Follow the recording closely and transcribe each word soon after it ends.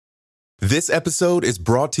This episode is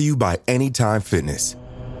brought to you by Anytime Fitness.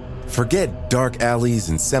 Forget dark alleys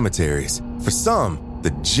and cemeteries. For some,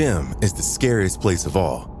 the gym is the scariest place of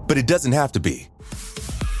all, but it doesn't have to be.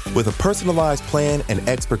 With a personalized plan and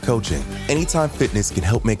expert coaching, Anytime Fitness can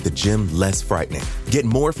help make the gym less frightening. Get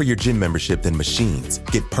more for your gym membership than machines.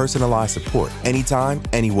 Get personalized support anytime,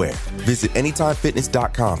 anywhere. Visit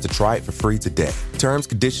AnytimeFitness.com to try it for free today. Terms,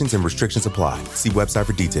 conditions, and restrictions apply. See website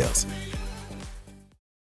for details.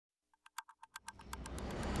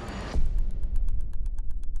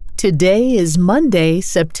 Today is Monday,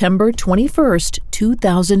 September 21st,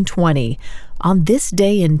 2020. On this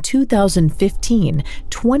day in 2015,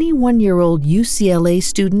 21-year-old UCLA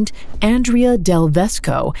student Andrea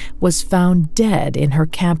DelVesco was found dead in her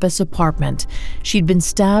campus apartment. She'd been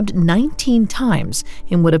stabbed 19 times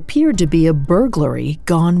in what appeared to be a burglary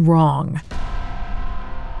gone wrong.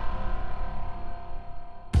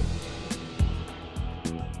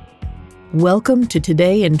 Welcome to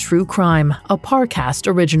Today in True Crime, a Parcast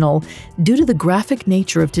original. Due to the graphic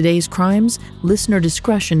nature of today's crimes, listener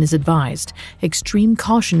discretion is advised. Extreme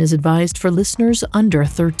caution is advised for listeners under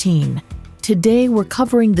 13. Today we're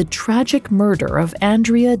covering the tragic murder of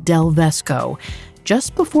Andrea DelVesco.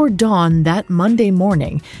 Just before dawn that Monday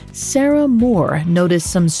morning, Sarah Moore noticed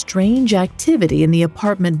some strange activity in the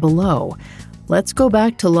apartment below. Let's go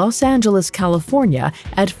back to Los Angeles, California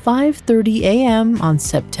at 5:30 a.m. on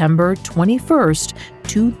September 21st,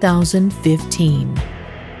 2015.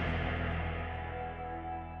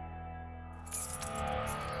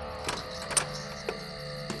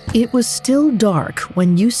 It was still dark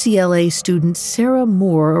when UCLA student Sarah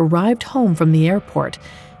Moore arrived home from the airport.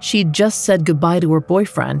 She'd just said goodbye to her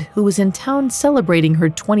boyfriend, who was in town celebrating her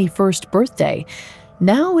 21st birthday.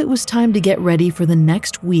 Now it was time to get ready for the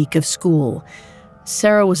next week of school.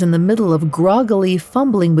 Sarah was in the middle of groggily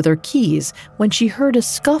fumbling with her keys when she heard a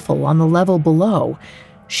scuffle on the level below.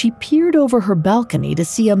 She peered over her balcony to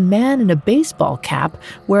see a man in a baseball cap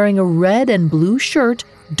wearing a red and blue shirt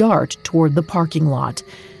dart toward the parking lot.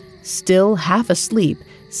 Still half asleep,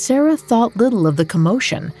 Sarah thought little of the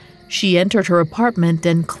commotion. She entered her apartment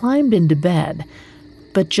and climbed into bed.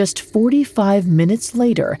 But just 45 minutes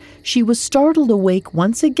later, she was startled awake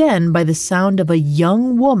once again by the sound of a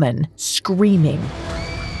young woman screaming.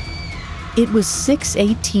 It was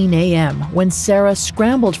 6:18 a.m. when Sarah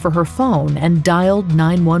scrambled for her phone and dialed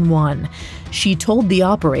 911. She told the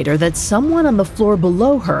operator that someone on the floor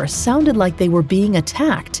below her sounded like they were being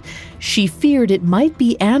attacked. She feared it might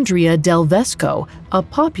be Andrea DelVesco, a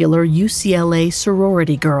popular UCLA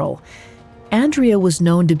sorority girl. Andrea was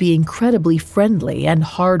known to be incredibly friendly and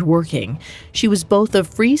hardworking. She was both a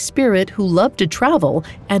free spirit who loved to travel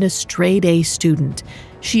and a straight-A student.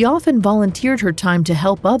 She often volunteered her time to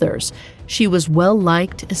help others. She was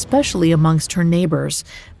well-liked, especially amongst her neighbors.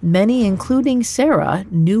 Many, including Sarah,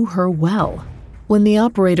 knew her well. When the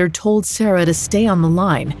operator told Sarah to stay on the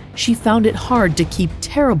line, she found it hard to keep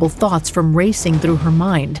terrible thoughts from racing through her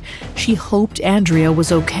mind. She hoped Andrea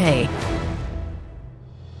was okay.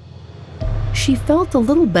 She felt a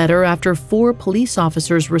little better after 4 police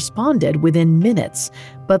officers responded within minutes,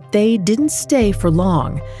 but they didn't stay for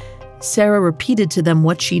long. Sarah repeated to them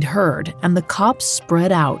what she'd heard, and the cops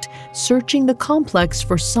spread out, searching the complex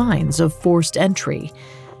for signs of forced entry.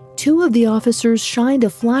 2 of the officers shined a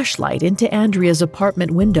flashlight into Andrea's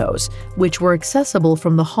apartment windows, which were accessible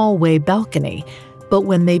from the hallway balcony, but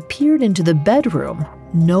when they peered into the bedroom,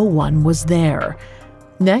 no one was there.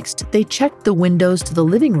 Next, they checked the windows to the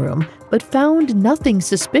living room, but found nothing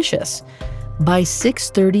suspicious. By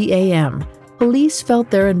 6:30 a.m., police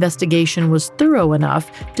felt their investigation was thorough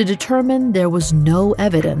enough to determine there was no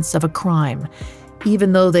evidence of a crime.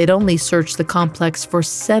 Even though they'd only searched the complex for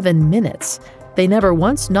 7 minutes, they never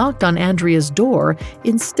once knocked on Andrea's door.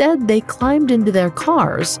 Instead, they climbed into their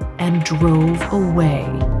cars and drove away.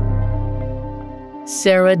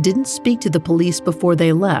 Sarah didn't speak to the police before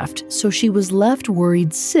they left, so she was left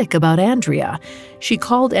worried sick about Andrea. She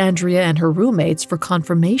called Andrea and her roommates for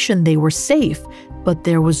confirmation they were safe, but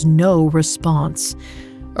there was no response.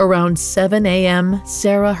 Around 7 a.m.,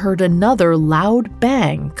 Sarah heard another loud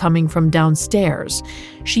bang coming from downstairs.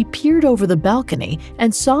 She peered over the balcony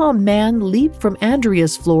and saw a man leap from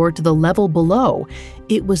Andrea's floor to the level below.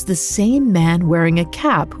 It was the same man wearing a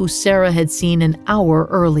cap who Sarah had seen an hour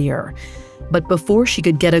earlier. But before she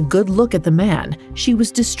could get a good look at the man, she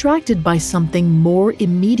was distracted by something more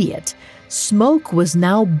immediate. Smoke was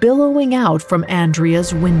now billowing out from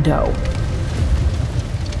Andrea's window.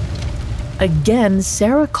 Again,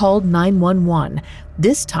 Sarah called 911.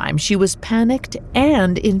 This time, she was panicked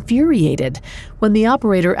and infuriated. When the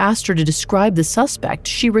operator asked her to describe the suspect,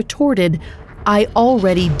 she retorted, "I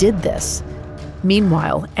already did this."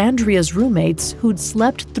 Meanwhile, Andrea's roommates, who'd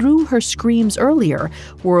slept through her screams earlier,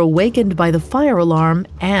 were awakened by the fire alarm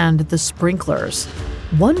and the sprinklers.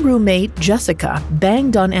 One roommate, Jessica,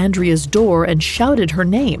 banged on Andrea's door and shouted her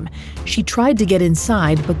name. She tried to get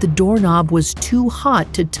inside, but the doorknob was too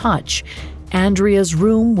hot to touch. Andrea's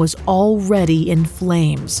room was already in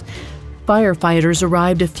flames. Firefighters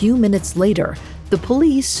arrived a few minutes later. The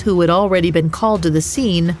police, who had already been called to the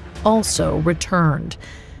scene, also returned.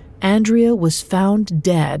 Andrea was found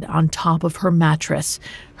dead on top of her mattress.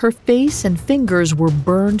 Her face and fingers were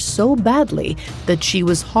burned so badly that she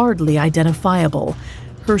was hardly identifiable.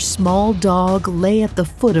 Her small dog lay at the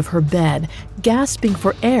foot of her bed, gasping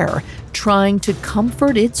for air, trying to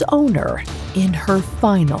comfort its owner in her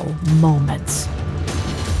final moments.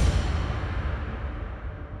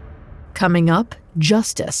 Coming up,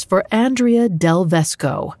 justice for Andrea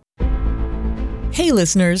DelVesco. Hey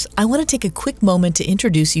listeners, I want to take a quick moment to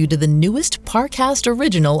introduce you to the newest Parcast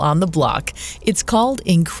original on the block. It's called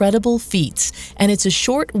Incredible Feats, and it's a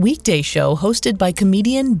short weekday show hosted by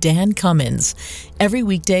comedian Dan Cummins. Every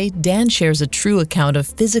weekday, Dan shares a true account of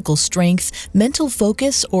physical strength, mental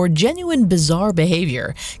focus, or genuine bizarre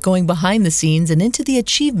behavior, going behind the scenes and into the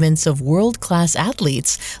achievements of world-class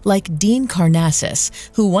athletes like Dean Karnassus,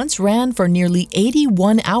 who once ran for nearly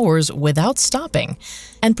 81 hours without stopping,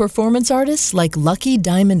 and performance artists like Lucky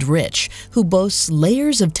Diamond Rich, who boasts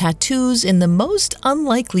layers of tattoos in the most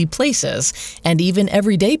unlikely places, and even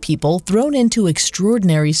everyday people thrown into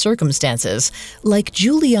extraordinary circumstances, like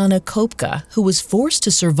Juliana Kopka, who was forced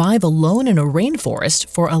to survive alone in a rainforest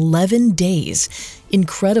for 11 days.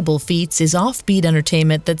 Incredible Feats is offbeat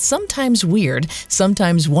entertainment that's sometimes weird,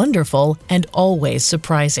 sometimes wonderful, and always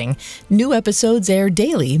surprising. New episodes air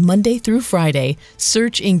daily, Monday through Friday.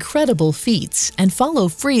 Search Incredible Feats and follow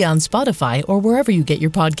free on Spotify or wherever you get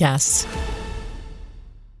your podcasts.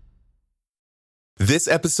 This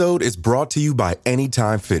episode is brought to you by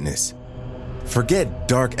Anytime Fitness. Forget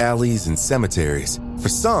dark alleys and cemeteries. For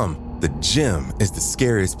some, the gym is the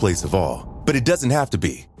scariest place of all, but it doesn't have to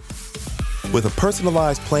be. With a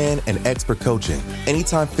personalized plan and expert coaching,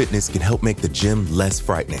 Anytime Fitness can help make the gym less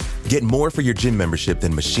frightening. Get more for your gym membership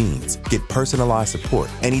than machines. Get personalized support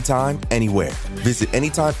anytime, anywhere. Visit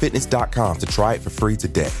AnytimeFitness.com to try it for free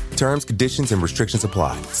today. Terms, conditions, and restrictions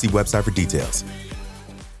apply. See website for details.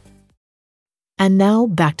 And now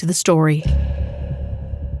back to the story.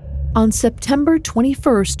 On September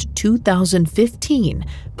 21st, 2015,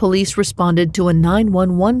 police responded to a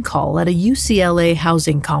 911 call at a UCLA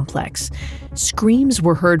housing complex. Screams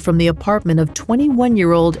were heard from the apartment of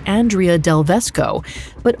 21-year-old Andrea DelVesco,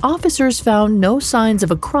 but officers found no signs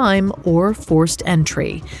of a crime or forced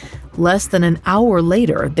entry. Less than an hour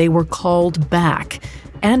later, they were called back.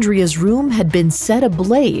 Andrea's room had been set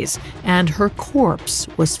ablaze, and her corpse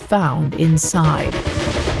was found inside.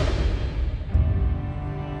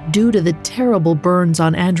 Due to the terrible burns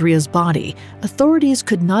on Andrea's body, authorities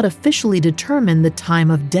could not officially determine the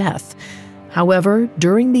time of death. However,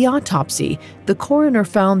 during the autopsy, the coroner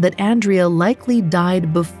found that Andrea likely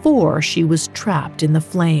died before she was trapped in the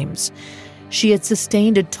flames. She had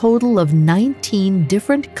sustained a total of 19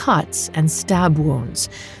 different cuts and stab wounds.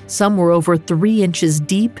 Some were over 3 inches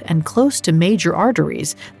deep and close to major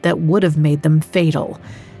arteries that would have made them fatal.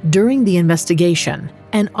 During the investigation,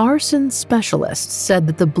 an arson specialist said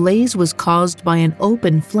that the blaze was caused by an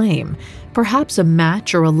open flame, perhaps a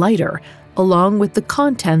match or a lighter, along with the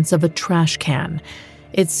contents of a trash can.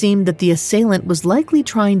 It seemed that the assailant was likely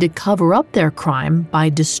trying to cover up their crime by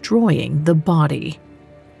destroying the body.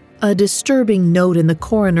 A disturbing note in the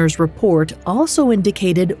coroner's report also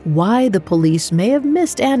indicated why the police may have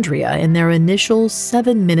missed Andrea in their initial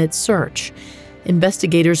 7-minute search.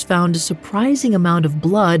 Investigators found a surprising amount of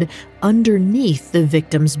blood underneath the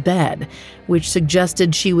victim's bed, which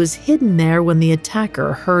suggested she was hidden there when the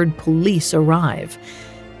attacker heard police arrive.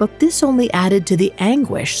 But this only added to the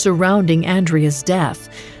anguish surrounding Andrea's death.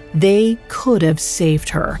 They could have saved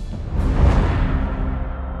her.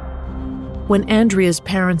 When Andrea's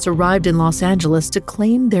parents arrived in Los Angeles to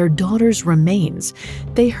claim their daughter's remains,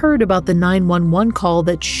 they heard about the 911 call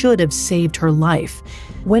that should have saved her life.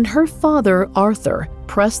 When her father, Arthur,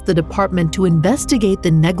 pressed the department to investigate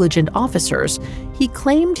the negligent officers, he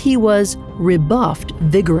claimed he was rebuffed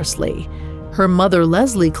vigorously. Her mother,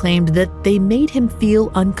 Leslie, claimed that they made him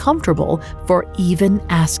feel uncomfortable for even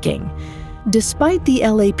asking. Despite the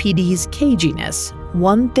LAPD's caginess,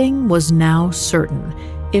 one thing was now certain.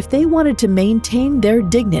 If they wanted to maintain their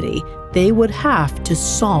dignity, they would have to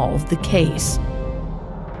solve the case.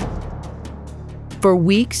 For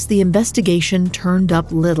weeks, the investigation turned up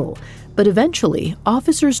little, But eventually,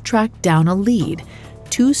 officers tracked down a lead.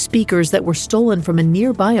 2 speakers that were stolen from a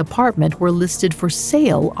nearby apartment were listed for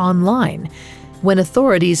sale online. When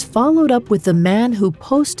authorities followed up with the man who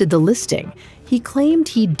posted the listing, he claimed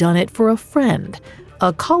he'd done it for a friend,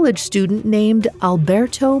 a college student named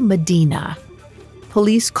Alberto Medina.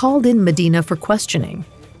 Police called in Medina for questioning.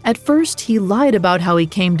 At first, he lied about how he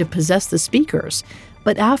came to possess the speakers,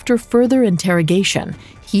 but after further interrogation,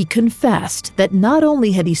 he confessed that not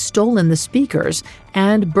only had he stolen the speakers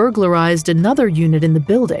and burglarized another unit in the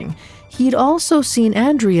building, he'd also seen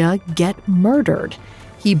Andrea get murdered.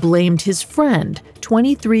 He blamed his friend,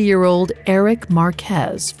 23-year-old Eric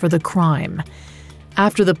Marquez, for the crime.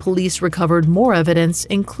 After the police recovered more evidence,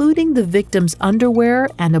 including the victim's underwear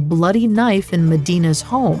and a bloody knife in Medina's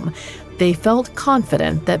home, they felt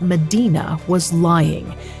confident that Medina was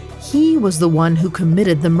lying. He was the one who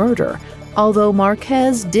committed the murder, although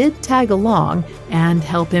Marquez did tag along and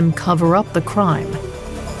help him cover up the crime.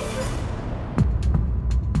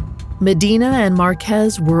 Medina and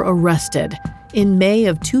Marquez were arrested. In May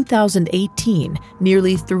of 2018,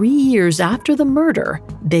 nearly 3 years after the murder,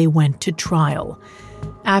 they went to trial.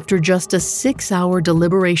 After just a 6-hour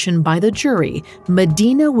deliberation by the jury,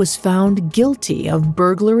 Medina was found guilty of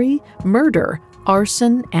burglary, murder,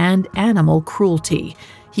 arson, and animal cruelty.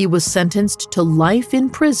 He was sentenced to life in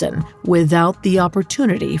prison without the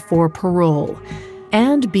opportunity for parole.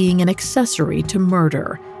 And being an accessory to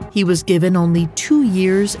murder, he was given only 2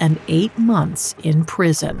 years and 8 months in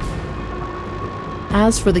prison.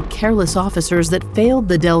 As for the careless officers that failed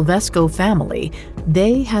the DelVesco family,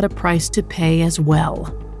 they had a price to pay as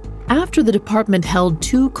well. After the department held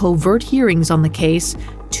 2 covert hearings on the case,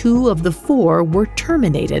 2 of the 4 were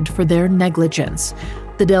terminated for their negligence.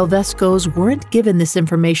 The DelVescos weren't given this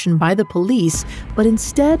information by the police, but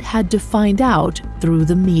instead had to find out through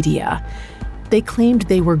the media. They claimed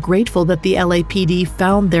they were grateful that the LAPD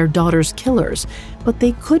found their daughter's killers, but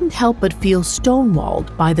they couldn't help but feel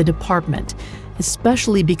stonewalled by the department,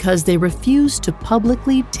 especially because they refused to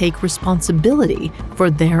publicly take responsibility for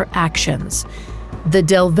their actions. The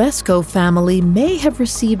DelVesco family may have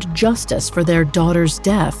received justice for their daughter's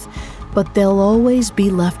death, but they'll always be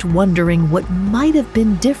left wondering what might have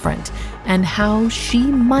been different and how she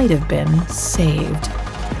might have been saved.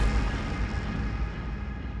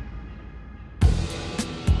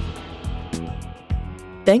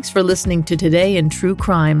 Thanks for listening to Today in True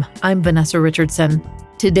Crime. I'm Vanessa Richardson.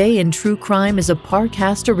 Today in True Crime is a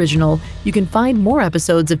Parcast original. You can find more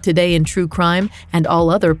episodes of Today in True Crime and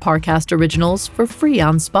all other Parcast originals for free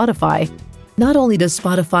on Spotify. Not only does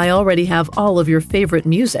Spotify already have all of your favorite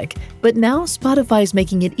music, but now Spotify is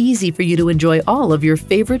making it easy for you to enjoy all of your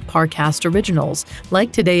favorite Parcast originals,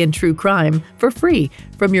 like Today in True Crime, for free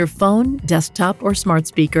from your phone, desktop, or smart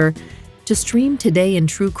speaker. To stream Today in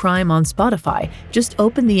True Crime on Spotify, just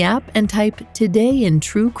open the app and type Today in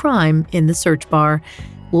True Crime in the search bar.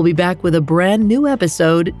 We'll be back with a brand new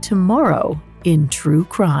episode tomorrow in True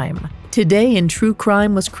Crime. Today in True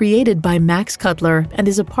Crime was created by Max Cutler and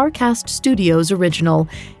is a Parcast Studios original.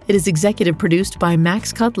 It is executive produced by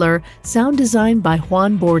Max Cutler, sound designed by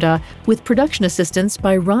Juan Borda, with production assistance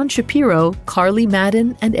by Ron Shapiro, Carly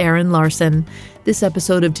Madden, and Aaron Larson. This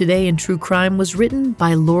episode of Today in True Crime was written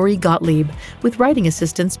by Lori Gottlieb, with writing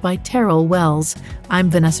assistance by Terrell Wells. I'm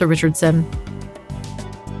Vanessa Richardson.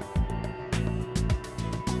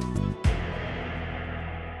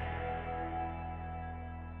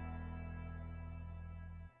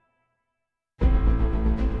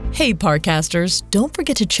 Hey Parcasters, don't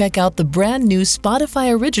forget to check out the brand new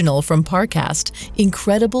Spotify original from Parcast,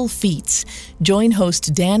 Incredible Feats. Join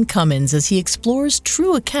host Dan Cummins as he explores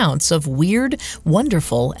true accounts of weird,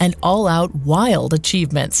 wonderful, and all-out wild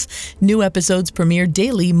achievements. New episodes premiere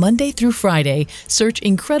daily Monday through Friday. Search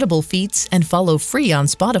Incredible Feats and follow free on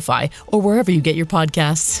Spotify or wherever you get your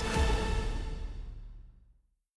podcasts.